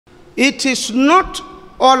It is not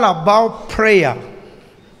all about prayer,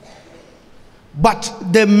 but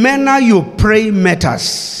the manner you pray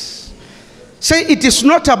matters. Say, it is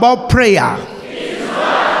not about prayer,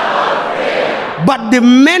 but the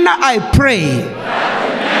manner I pray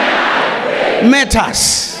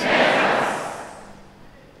matters.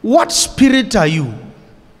 What spirit are you?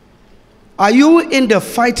 Are you in the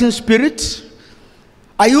fighting spirit?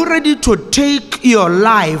 Are you ready to take your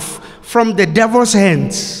life from the devil's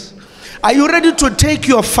hands? Are you ready to take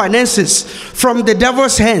your finances from the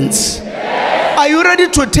devil's hands? Are you ready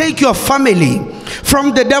to take your family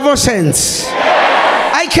from the devil's hands?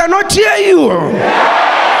 I cannot hear you.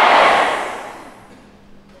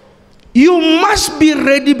 You must be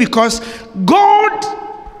ready, because God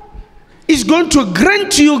is going to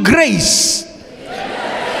grant you grace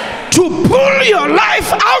to pull your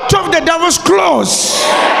life out of the devil's claws,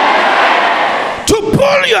 to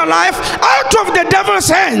pull your life out of the devil's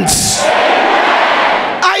hands.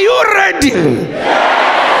 Are you ready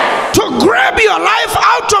to grab your life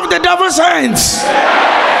out of the devil's hands?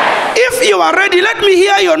 If you are ready, let me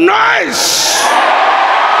hear your noise.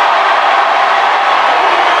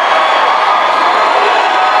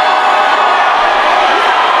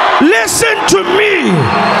 Listen to me.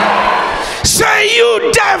 Say,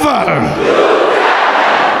 you devil.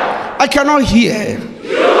 I cannot hear.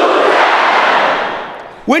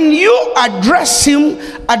 When you address him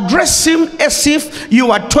as if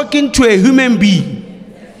you are talking to a human being.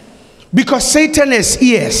 Because Satan has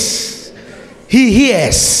ears. He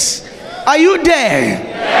hears. Are you there?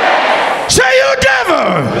 Yes. Say, you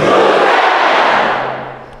devil.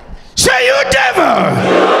 Say, you devil.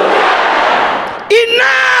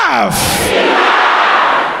 Enough.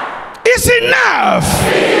 It's enough.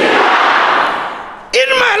 In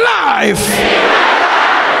my life,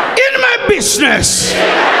 in my business,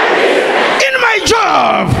 in my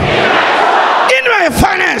job, in my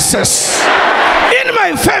finances, in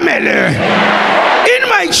my family, in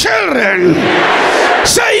my children.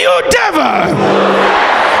 Say, you devil,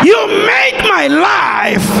 you made my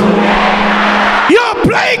life your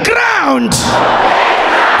playground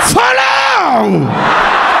for long.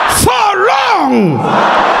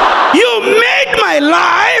 You made my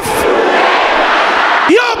life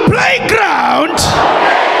your playground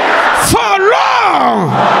for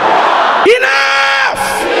long. Enough.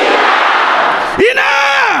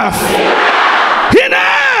 Enough.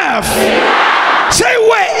 Enough. Say,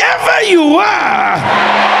 wherever you are,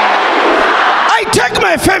 I take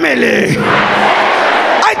my family,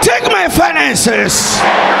 I take my finances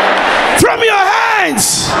from your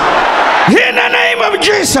hands. In the name of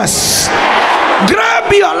Jesus.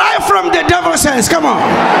 Grab your life from the devil's hands. Come on.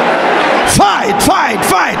 Fight, fight,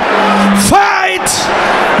 fight. Fight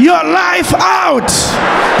your life out.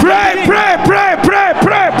 Pray, pray, pray, pray,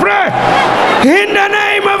 pray, pray. In the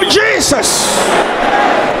name of Jesus.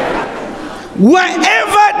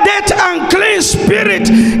 Wherever that unclean spirit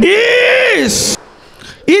is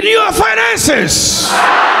in your finances,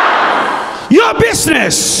 your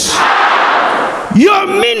business, your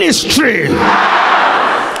ministry,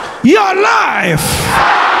 your life,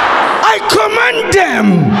 I command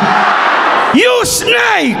them, you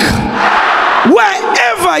snake,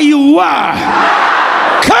 wherever you are,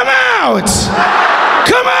 come out,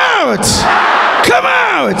 come out, come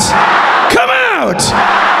out, come out.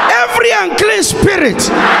 Every unclean spirit,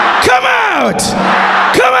 come out,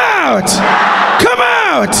 come out, come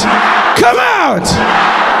out, come out.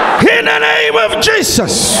 In the name of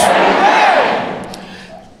Jesus.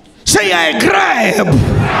 Say, I grab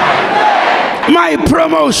my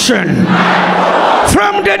promotion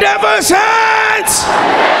from the devil's hands.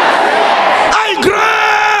 I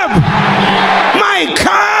grab my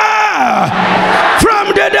car from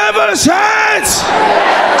the devil's hands.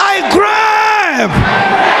 I grab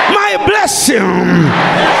my blessing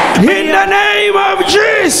in the name of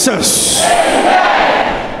Jesus.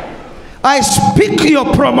 I speak your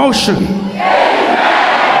promotion.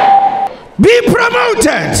 Be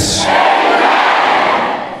promoted.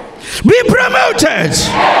 Be promoted.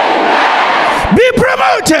 Be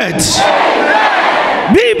promoted.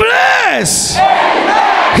 Be blessed.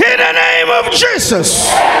 In the name of Jesus.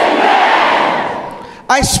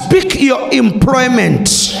 I speak your employment.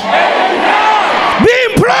 Be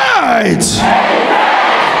employed.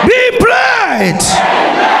 Be employed.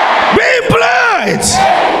 Be employed.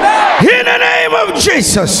 In the name of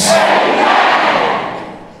Jesus.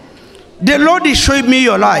 The Lord is showing me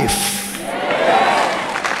your life.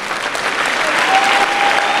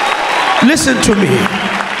 Listen to me.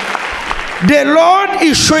 The Lord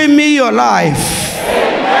is showing me your life.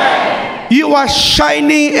 You are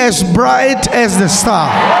shining as bright as the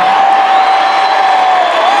star.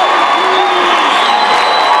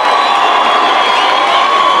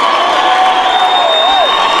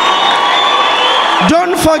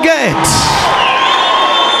 forget.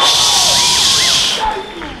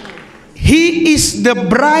 He is the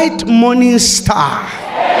bright morning star.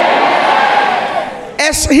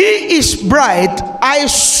 As he is bright, I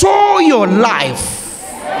saw your life.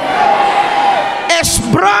 As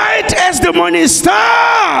bright as the morning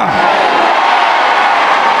star.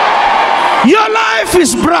 Your life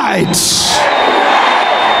is bright.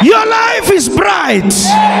 Your life is bright.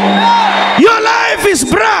 Your life is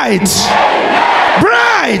bright.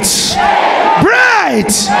 Bright.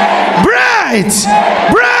 Bright. Bright.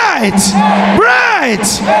 Bright. Bright.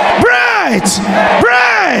 Bright.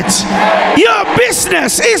 Bright. Your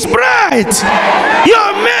business is bright.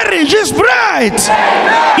 Your marriage is bright.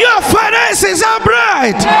 Your finances are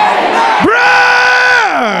bright. Bright.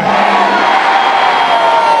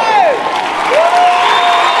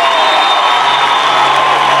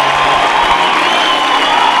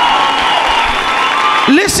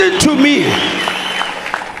 Listen to me.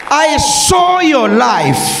 I saw your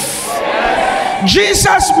life.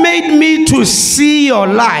 Jesus made me to see your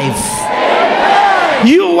life.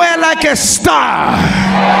 You were like a star,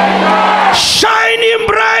 shining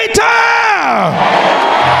brighter.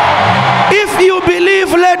 If you believe,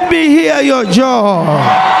 let me hear your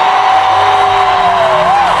joy.